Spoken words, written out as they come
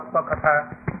Katha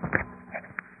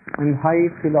and high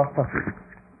philosophy.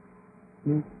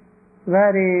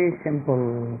 Very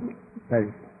simple.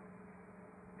 Very.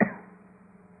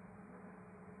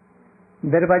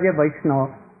 There was a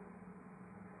Vaishnava.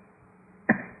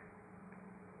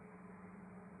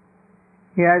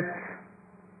 He has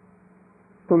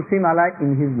tulsi mala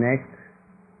in his neck,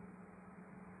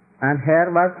 and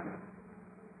hair was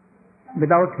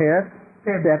without hair,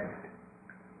 except,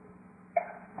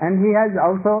 and he has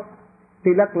also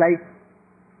tilak like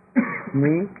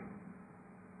me,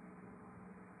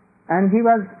 and he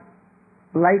was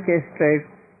like a street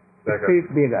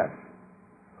beggar.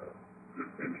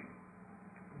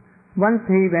 Once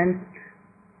he went,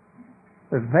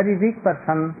 a very weak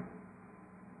person.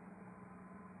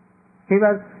 He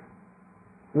was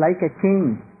like a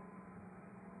king.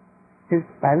 His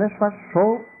palace was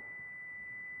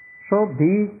so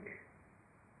big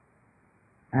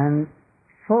and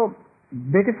so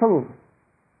beautiful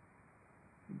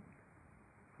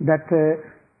that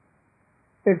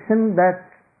it seemed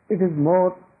that it is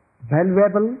more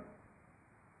valuable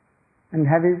and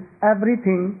having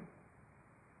everything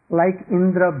like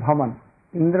Indra Bhavan.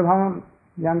 Indra Bhavan,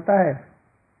 janta hai?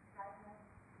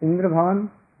 Indra Bhavan,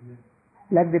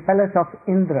 like the palace of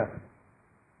Indra.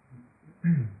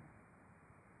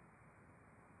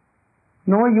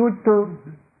 There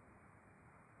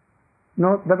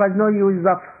was no use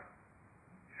of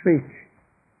switch.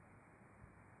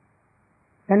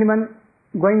 Anyone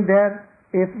going there,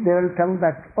 if they will tell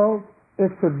that, oh,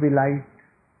 it should be light,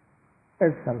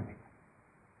 it shall be.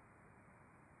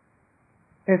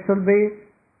 It should be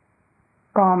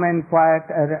calm and quiet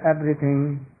as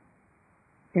everything.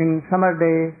 In summer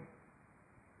day,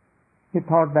 he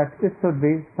thought that it should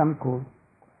be some cool.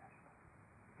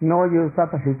 No use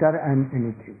of a heater and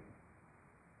anything.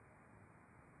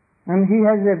 And he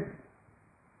has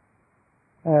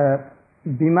a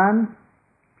Biman,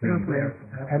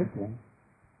 airplane.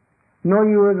 No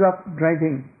use of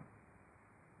driving.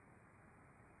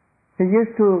 He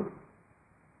used to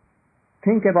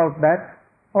think about that.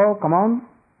 Oh, come on.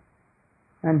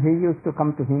 And he used to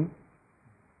come to him.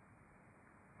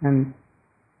 And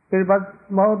it was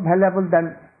more valuable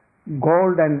than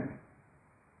gold and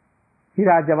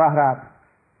hira javaharat.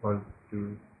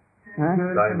 Jewels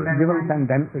and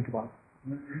diamonds it was.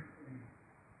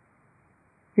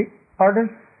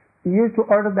 He used to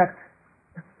order that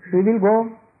we will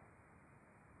go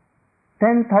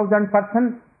 10,000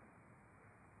 persons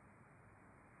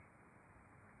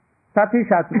साथ में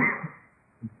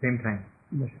same time.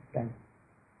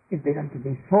 It began to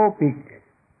be so big.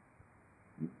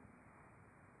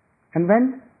 And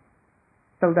when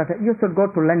told that you should go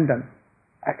to London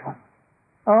at once,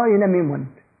 or in a moment.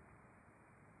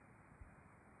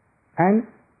 And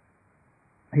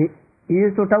he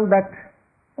used to tell that,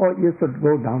 oh, you should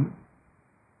go down.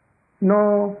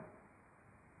 No,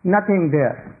 nothing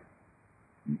there.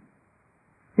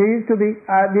 He used to be,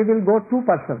 we will go 2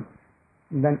 persons,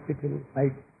 then it will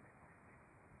like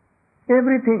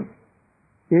everything,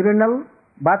 urinal,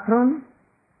 bathroom,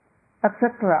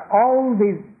 etc. All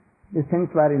these things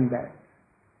were in there.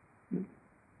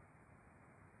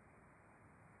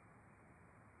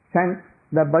 And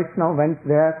the Vaishnava went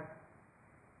there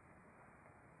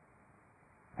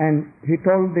and he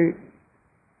told the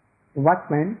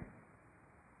watchman,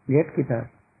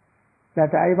 gatekeeper,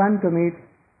 that I want to meet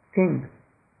king.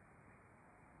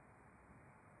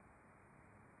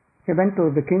 He went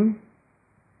to the king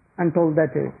and told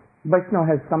that Vaishnava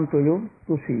has come to you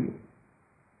to see you.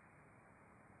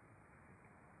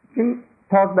 King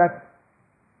thought that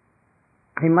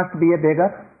he must be a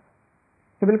beggar.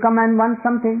 He will come and want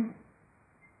something.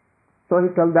 So he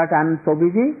told that I am so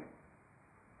busy,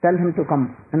 tell him to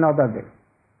come another day.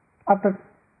 After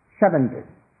 7 days,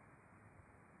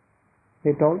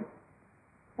 he told,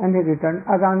 and he returned.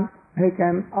 Again, he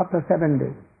came after 7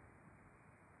 days.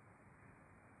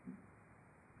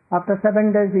 After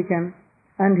 7 days he came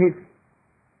and he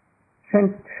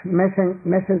sent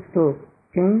message to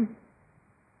king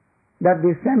that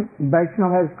this time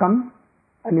Vaishnava has come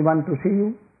and he wants to see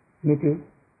you, meet you.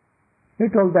 He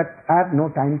told that I have no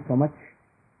time so much.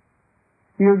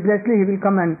 Uselessly he will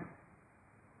come and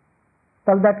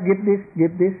tell that give this,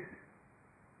 give this.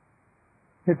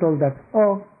 He told that,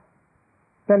 oh,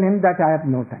 tell him that I have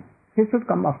no time. He should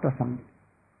come after some days.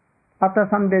 After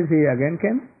some days he again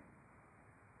came.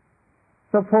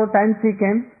 So 4 times he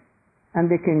came and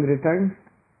the king returned.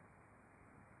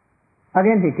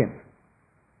 Again he came.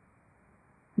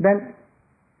 Then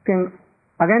king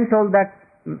again told that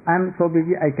I am so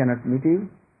busy I cannot meet you.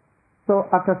 So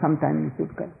after some time you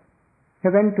should come. He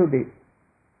went to the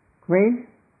queen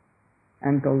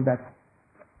and told that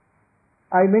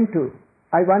I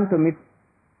want to meet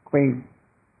Queen.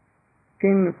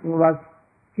 King was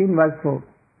so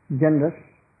generous,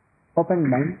 open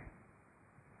mind,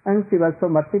 and she was so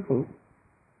merciful.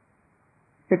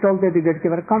 She told the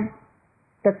gatekeeper, come,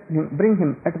 take him, bring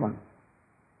him at once.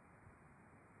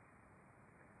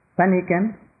 When he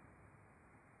came,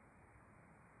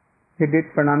 he did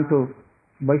pranam to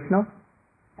Vaishnava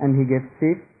and he gave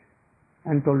seat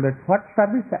and told that what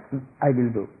service I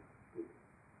will do.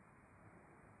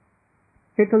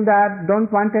 He told that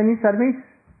don't want any service.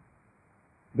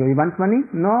 Do you want money?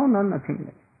 No, nothing.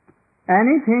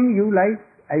 Anything you like,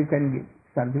 I can give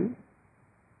service.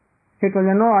 He told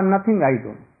her, no, nothing I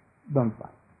don't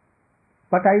want.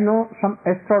 But I know some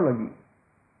astrology.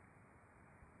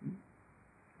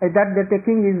 That the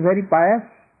king is very pious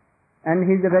and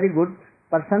he is a very good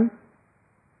person.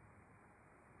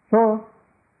 So,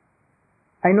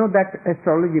 I know that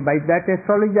astrology. By that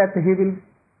astrology that he will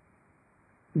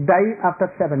die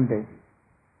after 7 days.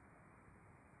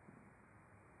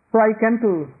 So I came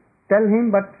to tell him,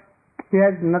 but he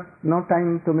has no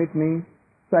time to meet me,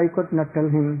 so I could not tell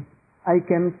him. I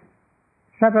came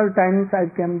several times, I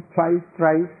came twice,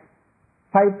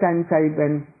 5 times I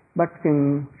went, but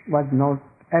king was not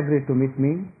agree to meet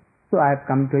me. So I have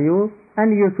come to you,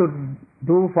 and you should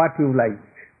do what you like.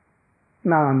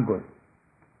 Now I am going.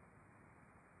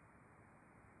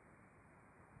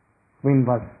 Queen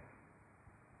was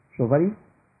so worried.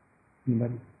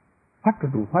 What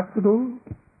to do?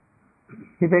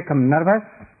 He became nervous.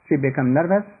 She became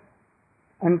nervous,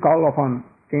 and called upon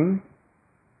king.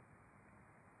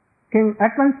 King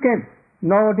at once came.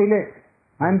 No delay.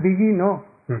 I am busy. No,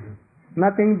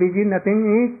 nothing busy. Nothing.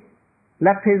 He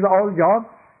left his all jobs,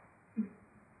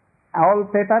 all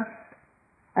papers,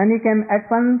 and he came at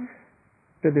once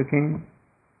to the king.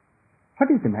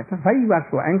 What is the matter? Why you are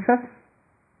so anxious?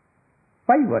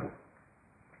 Why worry?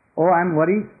 Oh, I am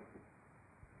worried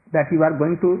that you are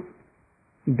going to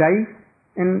die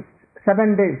in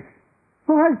 7 days.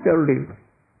 Who has told you?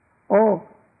 Oh,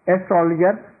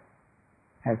 astrologer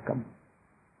has come.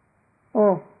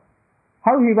 Oh,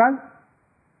 how he was?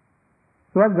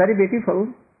 He was very beautiful,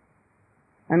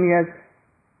 and he has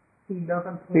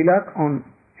tilak on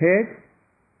head,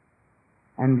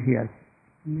 and he has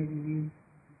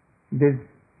this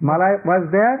mala was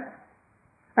there,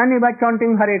 and he was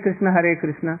chanting Hare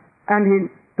Krishna, and he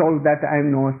told that I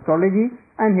know astrology,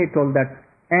 and he told that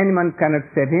anyone cannot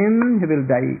save him, he will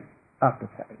die after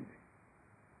 7 days.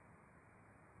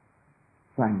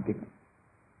 So I am giving.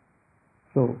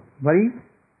 So, worry,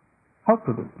 how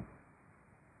to do?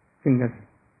 Singers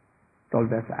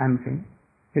told us, I am saying.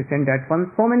 He sent at once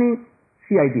so many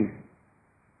CIDs,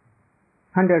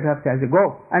 hundreds of CIDs,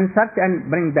 go and search and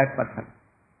bring that person.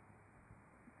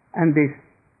 And this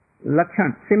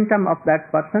lakshan, symptom of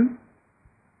that person,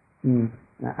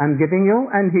 I am giving you,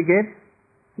 and he gave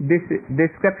this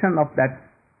description of that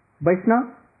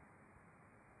Vaishnava.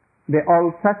 They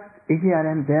all searched here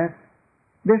and there.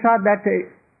 They saw that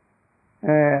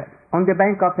on the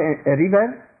bank of a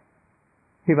river,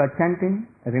 he was chanting,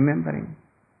 remembering.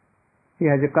 He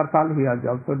has a kartal, he was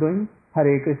also doing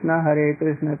Hare Krishna,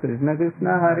 Krishna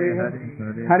Krishna, Hare Hare,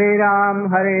 Hare Ram,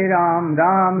 Ram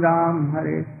Ram,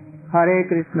 Hare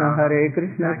Krishna,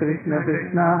 Krishna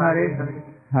Krishna, Hare Hare,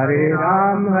 Hare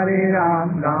Ram,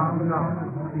 Ram Ram.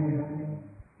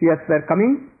 Tears were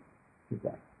coming,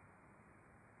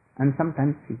 and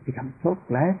sometimes he becomes so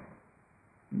glad,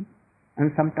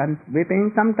 and sometimes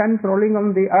weeping, sometimes rolling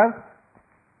on the earth.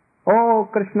 Oh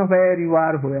Krishna, where you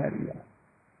are, where you are.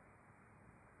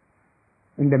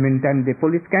 In the meantime, the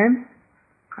police came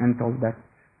and told that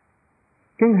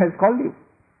king has called you.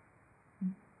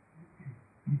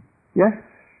 Yes,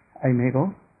 I may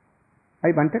go.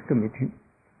 I wanted to meet him,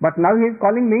 but now he is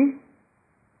calling me.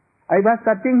 I was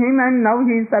searching him, and now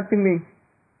he is searching me.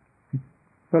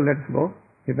 So let's go.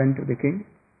 He went to the king.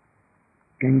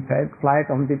 King fell flat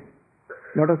on the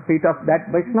lotus feet of that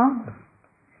Vaishnava.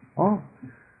 Oh,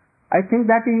 I think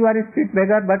that you are a street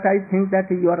beggar, but I think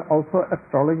that you are also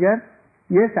astrologer.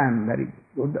 Yes, I am very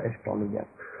good astrologer.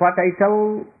 What I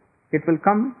tell, it will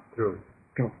come true.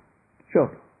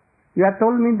 Sure. You have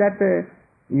told me that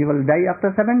you will die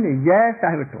after 7 days. Yes,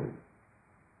 I have told.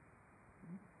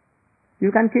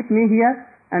 You can keep me here,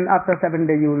 and after 7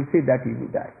 days you will see that you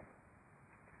will die.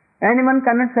 Anyone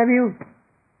cannot save you.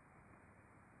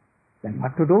 Then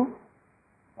what to do?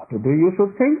 What to do? You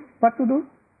should think what to do.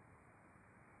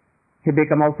 He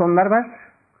became also nervous.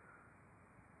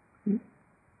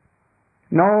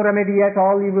 No remedy at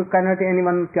all, you cannot,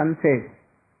 anyone can save.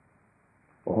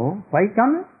 Oh, why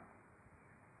can't?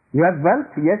 You have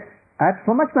wealth, yes, I have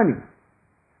so much money.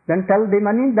 then tell the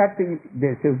money that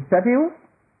they should save you.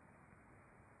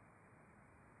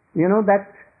 You know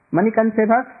that money can save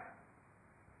us.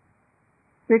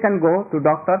 We can go to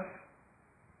doctors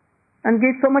and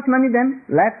give so much money then,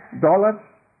 lakhs, dollars,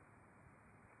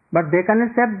 but they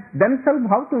cannot save themselves.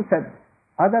 How to save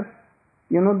others?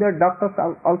 You know their doctors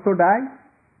also die.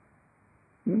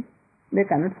 They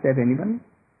cannot save anyone.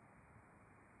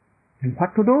 And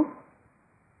what to do?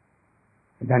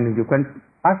 Then you can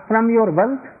ask from your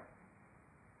wealth,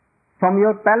 from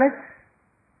your palace.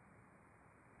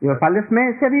 Your palace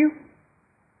may save you.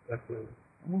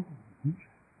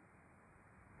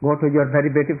 Go to your very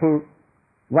beautiful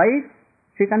wife,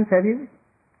 she can save you.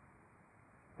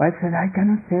 Wife says, I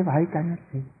cannot save. I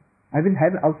will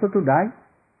have also to die.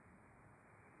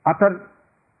 After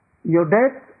your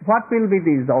death, what will be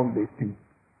all these things?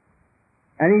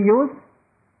 Any use?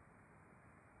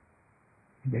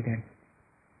 They didn't.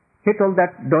 He told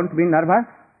that, don't be nervous.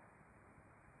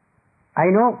 I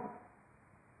know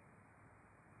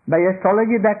by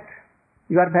astrology that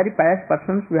you are very pious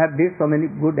persons, you have did so many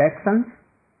good actions,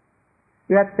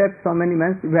 you have saved so many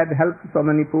men, you have helped so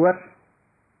many poor.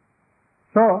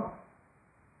 So,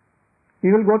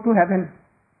 you will go to heaven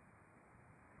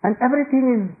and everything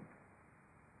is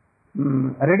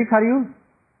ready for you.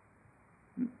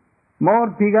 More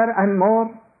bigger and more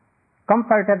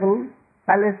comfortable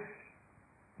palace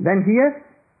than here,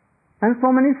 and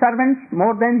so many servants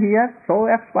more than here, so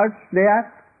experts they are.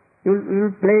 You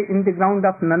will play in the ground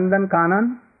of Nandan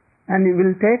Kanan and you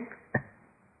will take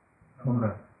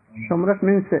Somras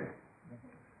means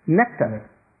nectar,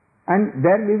 and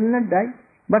there we will not die.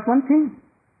 But one thing,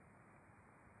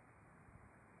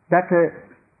 that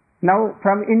now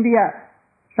from India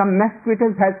some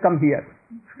mosquitoes has come here.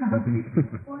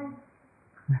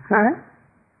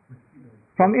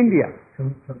 From India,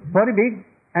 very big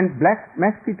and black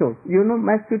mosquitoes. You know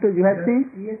mosquitoes, you have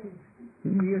seen? Yes.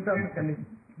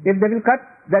 If they will cut,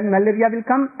 then malaria will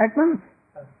come at once.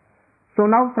 So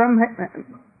now from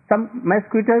some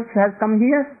mosquitoes has come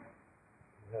here,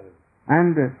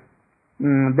 and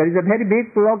there is a very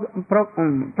big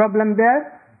problem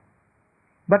there.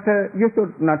 But you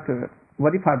should not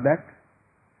worry for that.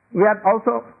 We have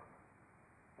also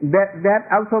they have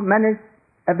also managed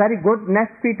a very good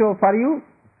mosquito for you.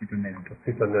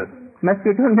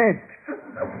 Mosquito net.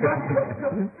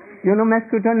 You know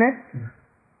mosquito net?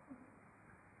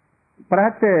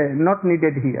 Perhaps not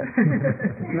needed here.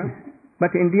 No?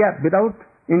 But India,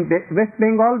 in West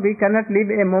Bengal, we cannot live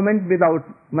a moment without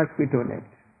mosquito net.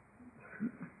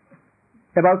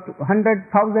 About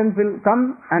 100,000 will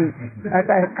come and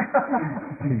attack.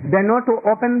 They know to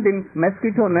open the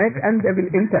mosquito net and they will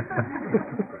enter.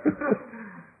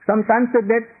 Sometimes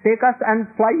they take us and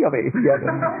fly away here.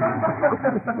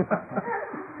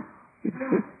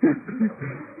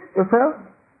 So,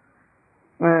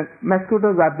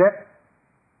 mosquitoes are there.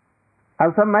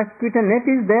 Also mosquito net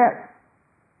is there.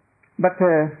 But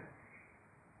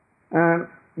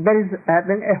there is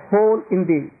having a hole in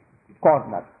the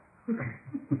corner.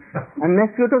 And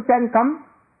mosquitoes can come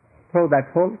through that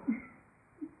hole.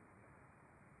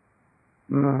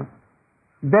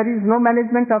 There is no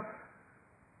management of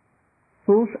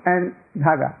sush and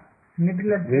dhaga.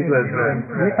 Needle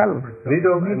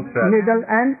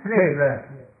and thread.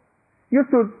 You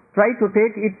should try to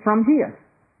take it from here.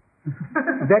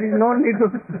 There is no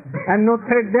needle and no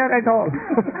thread there at all.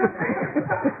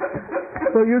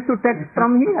 So you should take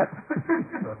from here.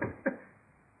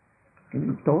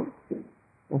 So,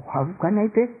 how can I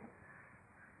take?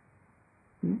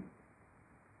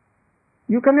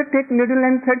 You cannot take needle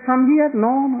and thread from here.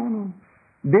 No.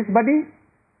 This body,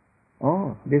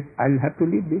 this I'll have to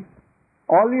leave this.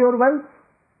 All your wealth,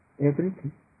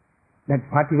 everything. That's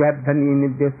what you have done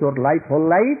in this your life, whole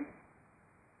life.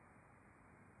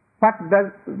 What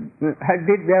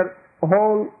did their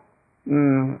whole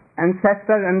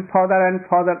ancestors and fathers?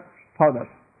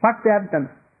 What they have done?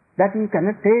 That you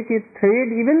cannot take a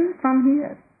thread even from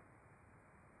here.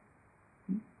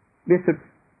 We should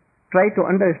try to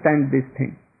understand this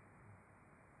thing.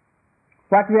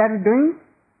 What we are doing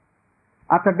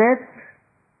after death,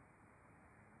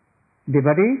 the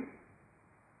body,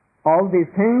 all these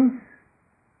things,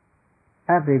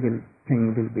 everything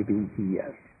will be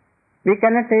here. We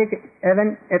cannot take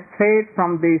even a thread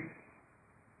from this.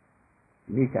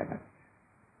 We cannot.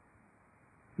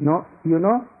 No, you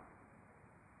know.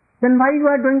 Then why you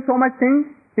are doing so much things?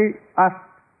 He asked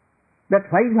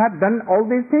that why you have done all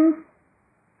these things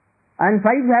and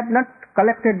why you have not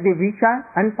collected the visa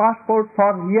and passport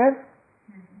for here,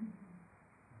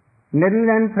 needle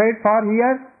and thread for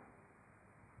here.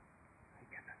 I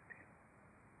cannot tell.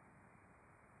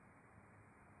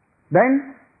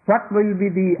 then what will be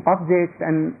the object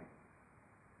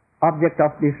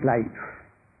of this life?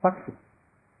 What?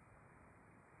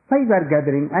 Why we are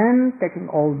gathering and taking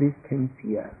all these things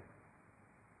here?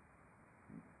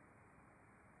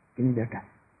 In that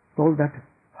told that,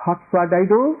 what should I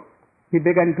do? He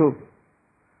began to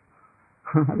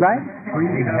right?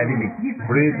 Breathe heavily.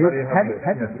 Breathe very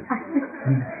heavily.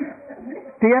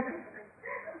 Tears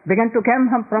began to come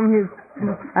from his,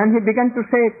 and he began to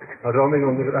shake. Roaming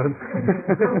on the ground.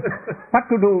 What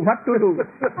to do? What to do?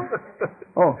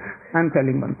 Oh, I'm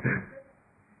telling one thing.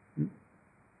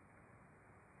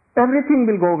 Everything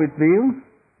will go with you.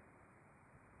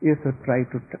 You should try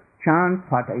to chant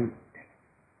what I tell.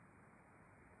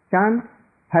 Chant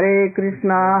Hare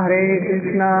Krishna,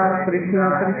 Krishna Krishna,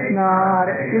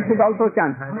 Hare. You should also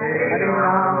chant Hare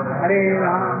Ram,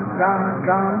 Ram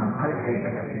Ram, Hare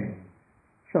Hare.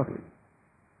 Surely.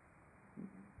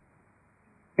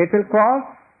 It will cross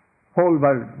whole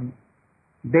world,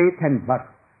 death and birth.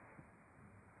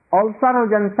 All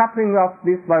sorrows and suffering of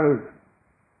this world.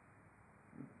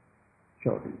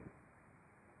 Surely.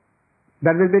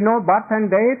 There will be no birth and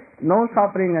death, no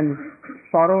suffering and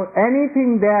sorrow,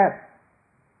 anything there.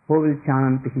 Who will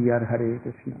chant here Hare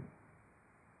Krishna?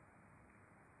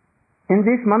 In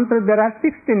this mantra there are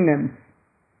 16 names.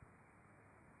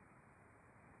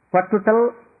 What to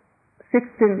tell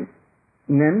 16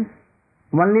 names?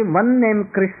 Only one name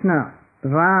Krishna,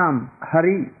 Ram,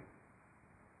 Hari.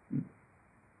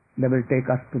 They will take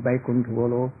us to Vaikuntha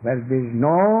Golok, where there is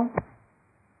no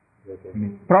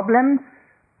problems,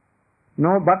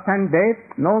 no birth and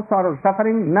death, no sorrow,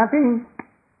 suffering, nothing.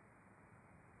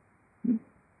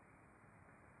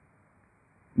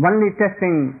 Only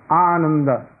testing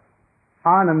Ananda,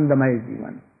 Anandamaya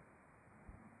Jivan.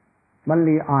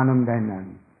 Only Ananda and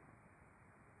Ananda.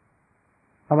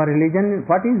 Our religion,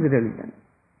 what is religion?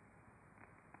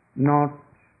 Not,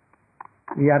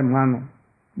 we are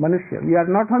Manusya. We are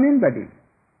not human body.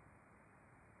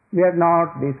 We are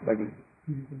not this body.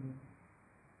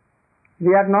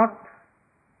 We are not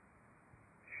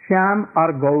Shyam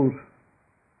or Gaur,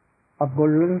 of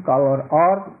golden color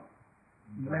or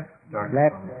black.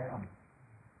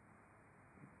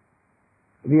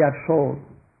 We are soul.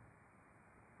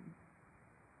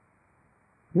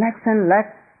 Lakhs and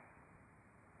lakhs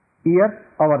years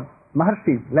our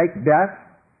Maharshis like Vyas,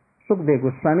 Sukdev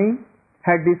Goswami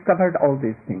had discovered all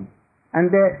these things,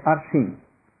 and they are seen.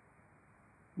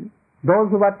 Those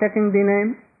who are taking the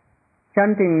name,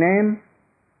 chanting name,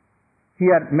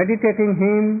 here meditating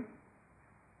him,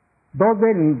 though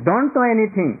they don't know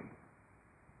anything,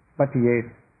 but yet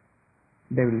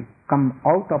they will come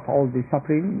out of all the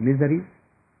suffering, miseries.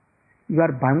 You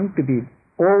are bound to be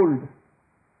old.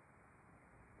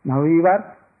 Now you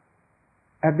are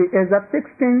at the age of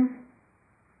 16,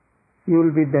 you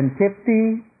will be then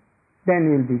 50, then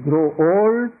you will be grow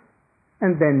old,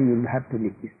 and then you will have to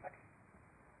leave this body.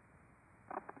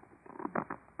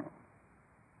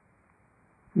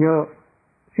 You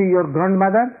see your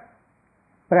grandmother,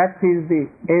 perhaps she is the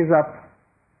age of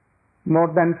more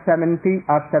than 70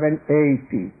 or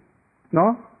 80.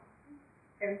 No?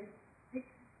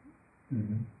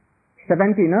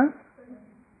 70, no?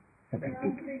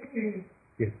 70.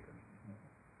 Yes.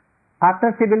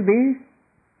 After she will be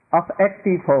of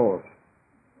 84.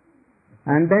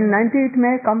 And then 90 it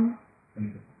may come.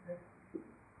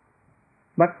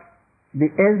 But the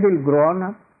age will grow on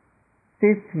up.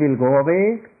 Teeth will go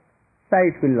away.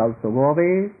 Sight will also go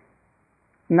away.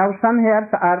 Now some hairs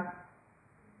are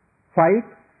white.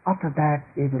 After that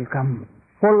it will come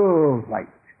full white.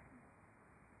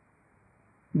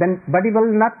 Then body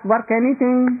will not work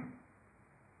anything.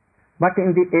 But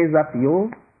in the age of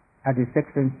youth, at the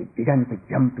 16, it began to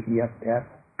jump here, there.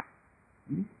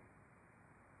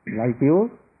 Like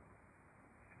you,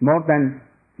 more than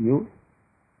you.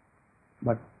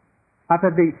 But after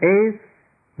the age,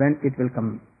 when it will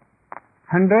come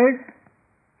 100,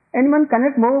 anyone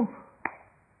cannot move.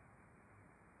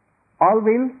 All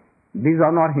will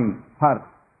dishonor him,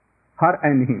 her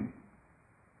and him.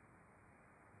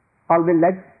 All will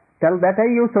tell that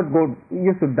you should go,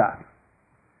 you should die.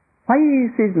 Why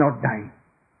she is not dying?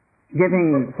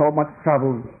 Giving so much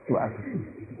trouble to us.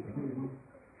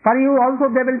 For you also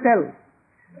they will tell.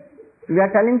 We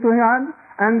are telling to her,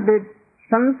 and the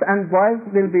sons and boys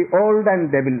will be old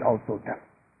and they will also tell.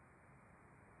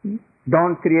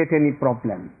 Don't create any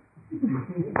problem.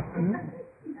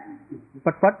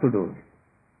 But what to do?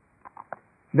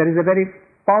 There is a very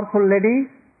powerful lady,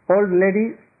 old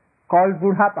lady, called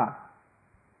Budhapa,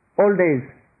 old age.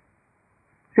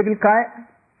 She will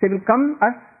come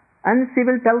us and she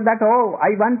will tell that, oh,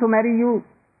 I want to marry you.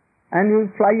 and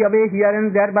you fly away here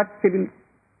and there, but she will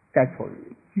catch hold of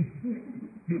you.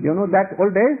 You know that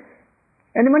old days?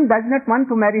 Anyone does not want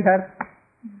to marry her,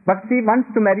 but she wants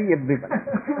to marry everyone.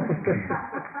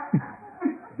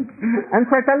 And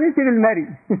certainly she will marry.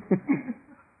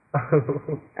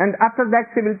 And after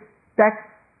that she will take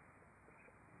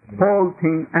whole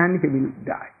thing and he will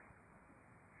die.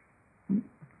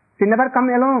 She never come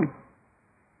alone.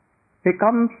 He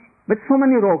comes with so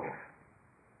many ropes,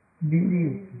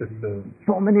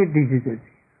 so many diseases.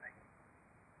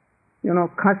 You know,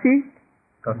 khasi,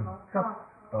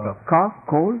 cough,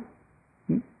 cold,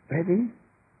 breathing,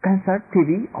 cancer,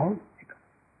 TB, all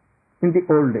in the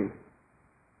old days.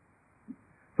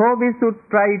 So we should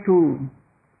try to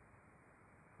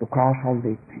cross all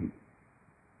these things.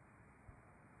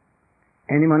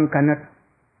 Anyone cannot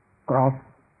cross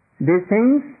these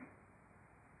things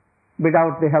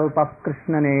without the help of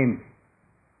Krishna name.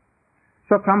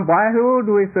 So from boyhood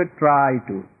we should try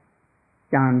to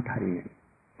chant Hari name.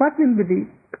 What will be the,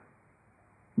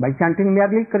 by chanting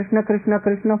merely Krishna, Krishna,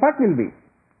 Krishna, what will be?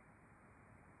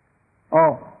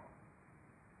 Oh,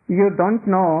 you don't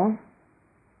know,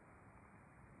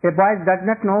 a boy does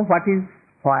not know what is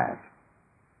fire.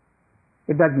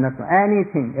 He does not know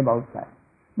anything about fire.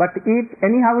 But if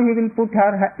anyhow he will put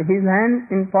his hand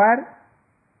in fire,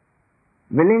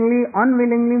 willingly,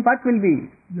 unwillingly, what will be?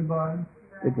 The burn.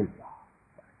 It will burn.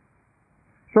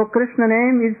 So Krishna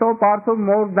name is so powerful,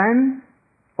 more than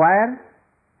fire.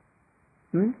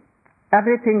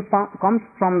 Everything comes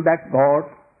from that God.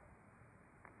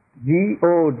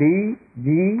 G-O-D,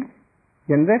 G,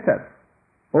 generator,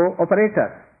 O,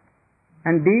 operator,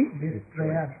 and D,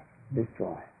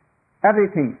 destroy.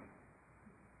 Everything.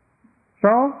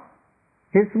 So,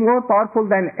 he is more powerful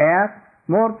than air,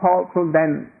 more powerful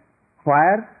than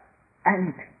fire,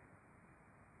 anything.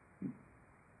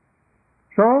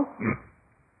 So,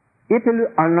 if we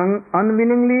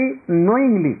unwillingly,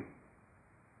 knowingly,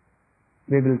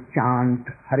 we will chant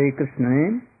Hare Krishna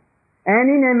name,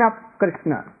 any name of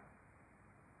Krishna,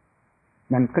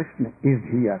 then Krishna is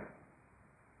here.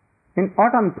 In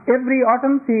autumn, every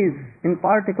autumn sees in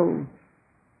particles,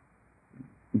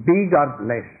 big or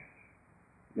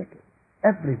less,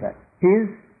 everywhere. He is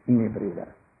in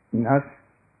everywhere. In us,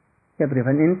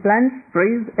 everywhere. In plants,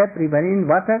 trees, everywhere. In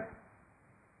water,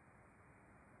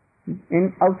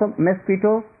 in also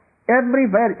mosquitoes,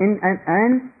 everywhere. In an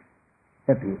ant,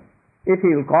 everywhere. If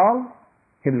he will call,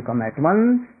 he will come at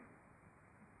once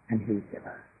and he will save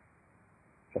us.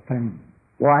 So from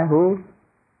boyhood,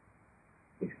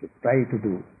 we should try to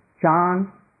do chant,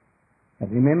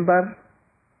 and remember,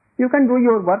 you can do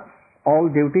your work, all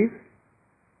duties,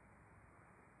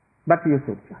 but you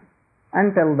should chant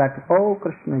and tell that, oh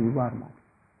Krishna, you are mine,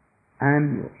 I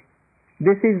am yours.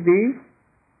 This is the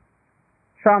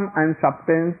sum and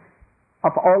substance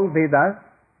of all Vedas,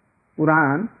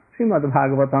 Puran, Srimad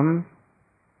Bhagavatam,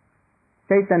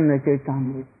 Chaitanya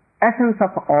Charitamrita, essence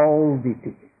of all the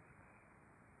teachings.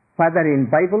 Whether in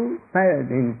Bible, whether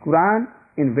in Quran,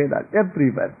 in Vedas,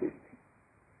 everywhere this thing.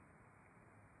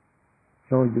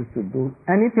 So you should do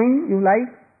anything you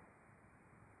like,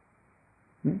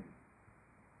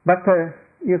 but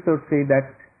you should say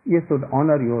that you should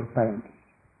honor your parents,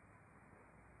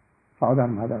 father,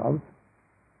 mother also.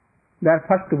 They are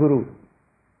first Guru,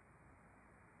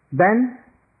 then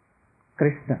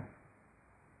Krishna.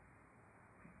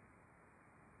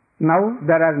 Now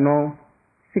there are no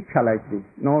Shiksha like this,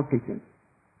 no teaching.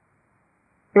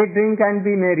 Eat, drink and be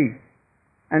merry,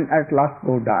 and at last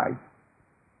go die.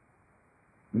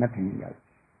 Nothing else.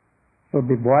 So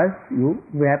the boys,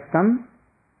 we have come,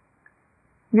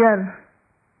 we are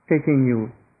taking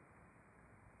you.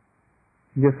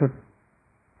 You should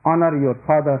honor your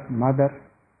father, mother,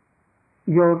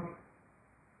 your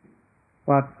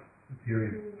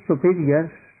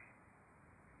superiors,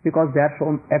 because they are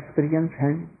so experienced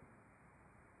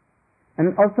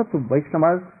and also to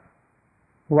Vaishnavas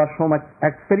who are so much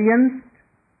experienced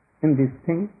in this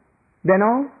thing. They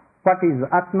know what is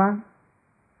Atma.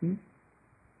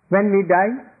 When we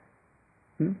die,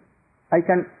 I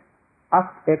can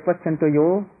ask a question to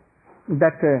you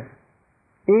that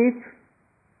if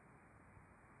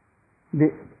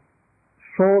the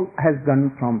soul has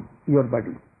gone from your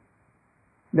body,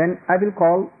 then I will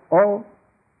call, oh,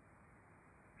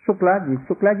 Shuklaji,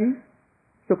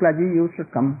 you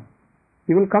should come.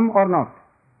 You will come or not?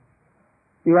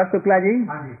 You are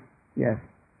Shuklaji? Yes.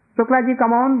 Shuklaji,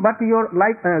 come on, but your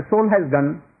life, soul has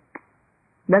gone.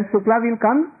 Then Shukla will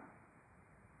come.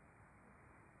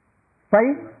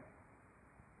 Why?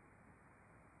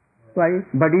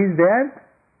 Body is there,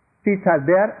 teeth are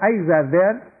there, eyes are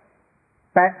there,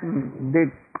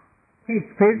 the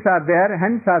Feet are there,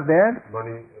 hands are there,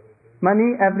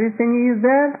 money, everything is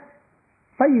there.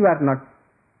 Why you are not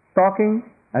talking,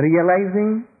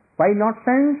 realizing? Why not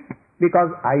sense?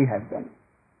 Because I have done.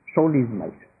 Soul is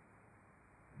myself.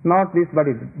 Not this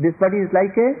body. This body is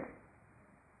like a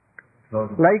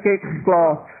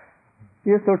cloth.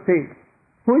 You should see,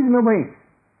 who is moving?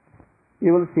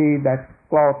 You will see that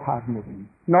cloth are moving.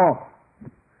 No.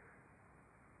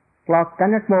 Cloth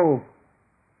cannot move.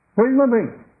 Who is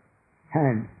moving?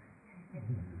 Hand.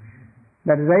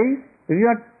 That is why we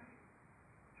are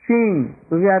seeing,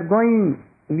 we are going,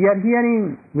 we are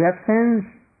hearing, we have sense.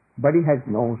 Body has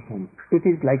no sense. It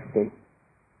is like this.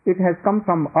 It has come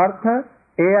from earth,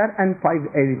 air and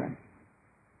 5 elements.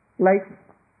 Like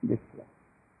this.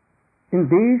 In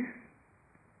these,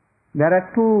 there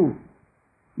are two.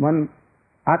 One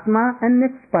Atma and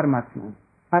next Paramatma.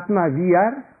 Atma we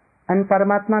are and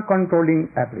Paramatma controlling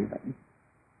everybody.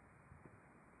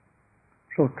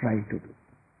 So try to do.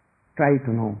 Try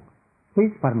to know who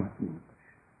is Paramatma.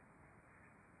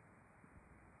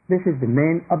 This is the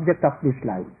main object of this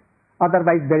life.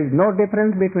 Otherwise there is no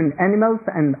difference between animals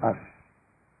and us.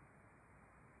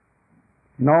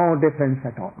 No difference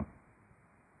at all.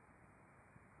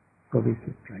 So we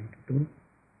should try to do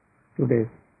today.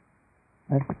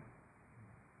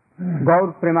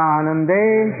 Gaur Premanande.